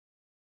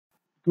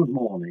Good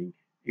morning.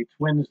 It's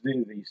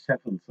Wednesday, the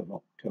 7th of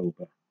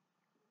October.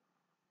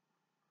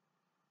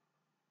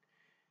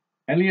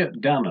 Elliot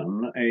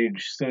Dannon,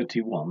 aged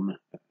 31,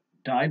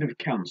 died of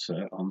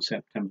cancer on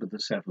September the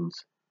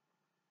 7th.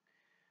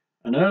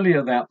 And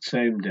earlier that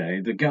same day,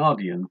 The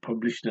Guardian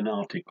published an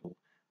article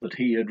that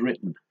he had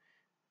written,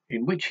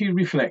 in which he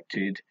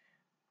reflected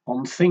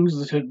on things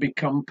that had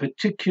become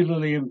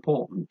particularly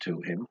important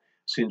to him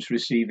since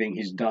receiving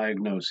his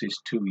diagnosis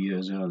 2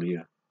 years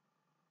earlier.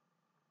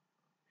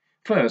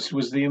 First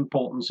was the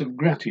importance of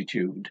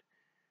gratitude,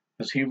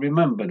 as he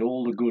remembered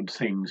all the good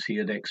things he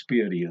had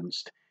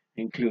experienced,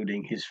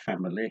 including his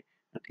family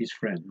and his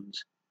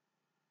friends.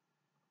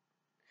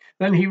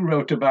 Then he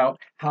wrote about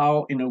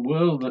how, in a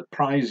world that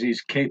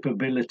prizes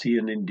capability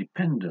and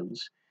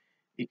independence,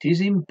 it is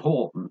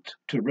important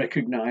to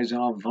recognize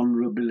our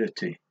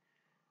vulnerability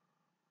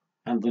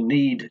and the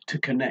need to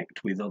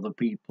connect with other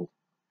people.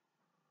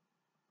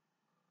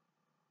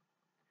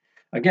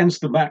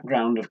 Against the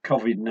background of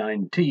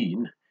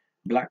COVID-19,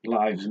 Black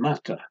Lives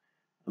Matter,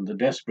 and the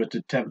desperate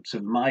attempts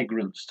of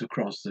migrants to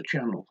cross the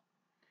Channel,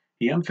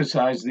 he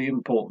emphasized the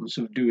importance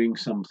of doing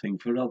something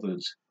for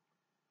others.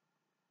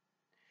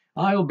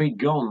 "I'll be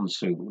gone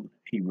soon,"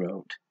 he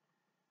wrote,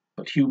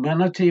 "but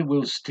humanity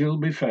will still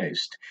be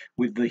faced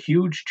with the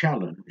huge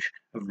challenge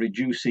of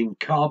reducing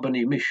carbon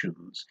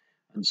emissions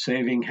and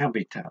saving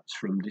habitats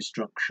from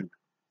destruction."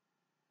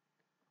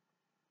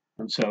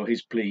 And so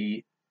his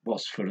plea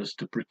was for us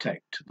to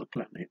protect the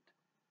planet.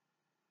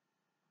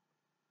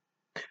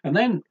 And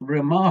then,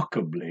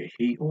 remarkably,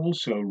 he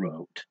also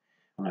wrote,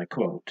 and I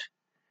quote,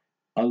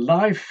 "A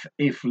life,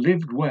 if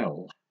lived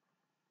well,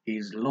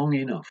 is long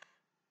enough."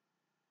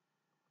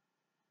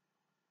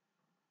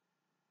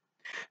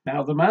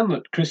 Now, the man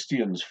that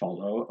Christians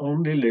follow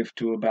only lived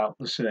to about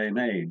the same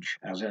age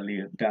as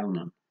Elliot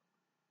Dannon.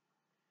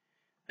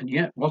 And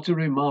yet, what a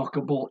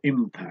remarkable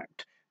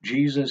impact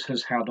Jesus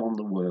has had on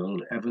the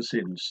world ever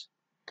since,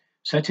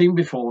 setting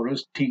before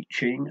us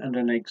teaching and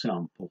an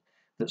example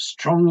that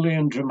strongly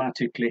and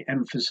dramatically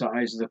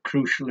emphasize the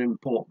crucial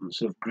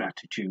importance of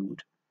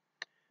gratitude,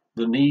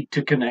 the need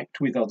to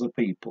connect with other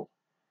people,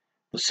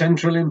 the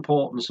central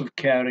importance of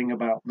caring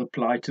about the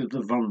plight of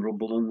the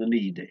vulnerable and the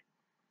needy,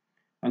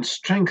 and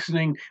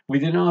strengthening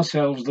within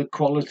ourselves the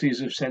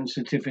qualities of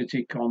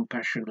sensitivity,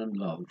 compassion, and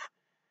love,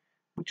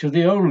 which are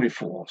the only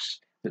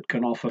force that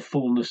can offer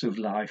fullness of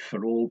life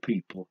for all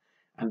people,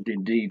 and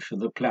indeed for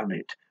the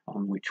planet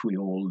on which we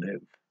all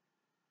live.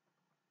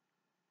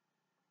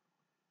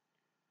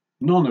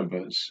 None of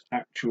us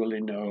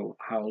actually know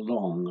how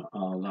long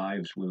our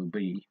lives will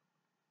be.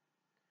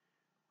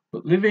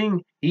 But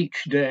living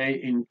each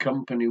day in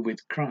company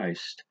with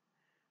Christ,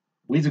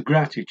 with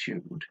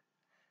gratitude,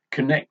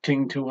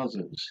 connecting to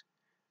others,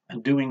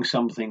 and doing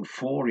something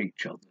for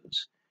each other,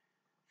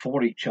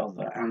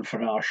 and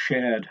for our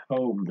shared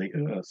home, the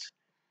earth,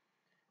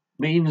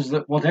 means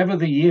that whatever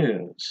the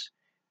years,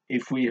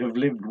 if we have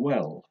lived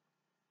well,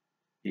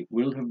 it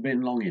will have been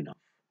long enough.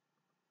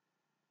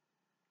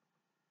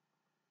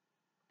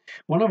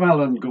 One of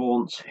Alan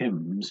Gaunt's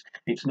hymns,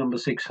 it's number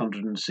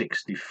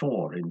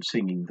 664 in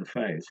Singing the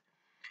Faith,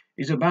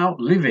 is about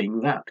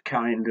living that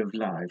kind of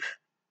life.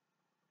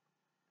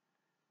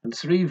 And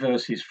 3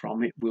 verses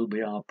from it will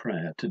be our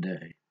prayer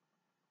today.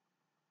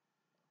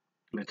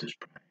 Let us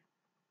pray.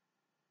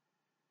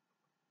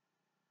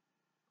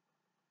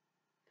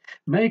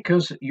 Make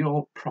us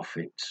your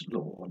prophets,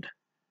 Lord,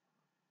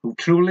 who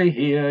truly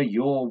hear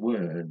your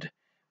word,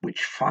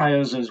 which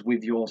fires us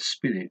with your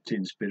Spirit's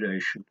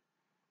inspiration.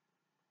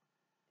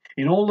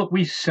 In all that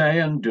we say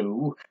and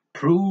do,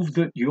 prove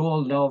that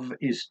your love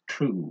is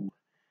true,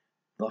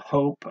 the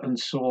hope and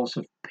source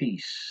of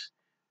peace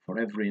for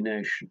every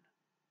nation.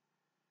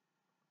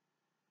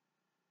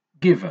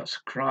 Give us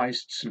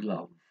Christ's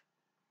love,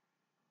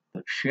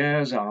 that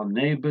shares our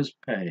neighbour's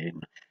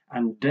pain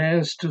and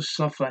dares to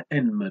suffer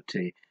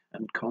enmity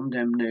and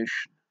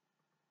condemnation.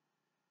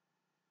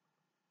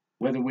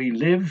 Whether we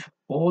live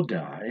or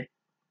die,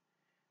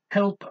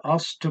 help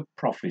us to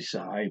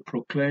prophesy,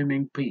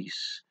 proclaiming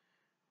peace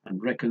and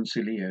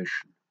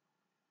reconciliation.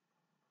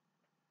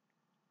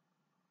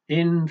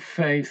 In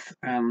faith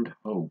and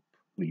hope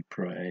we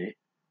pray.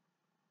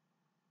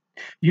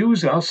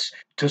 Use us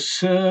to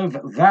serve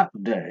that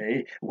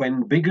day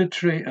when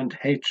bigotry and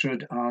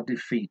hatred are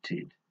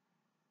defeated,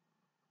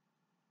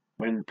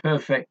 when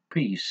perfect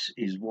peace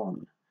is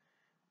won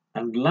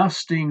and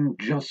lasting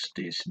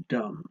justice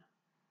done,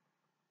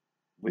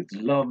 with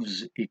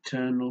love's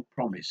eternal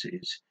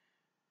promises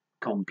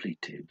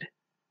completed.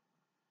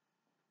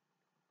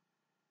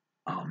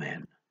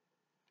 Amen.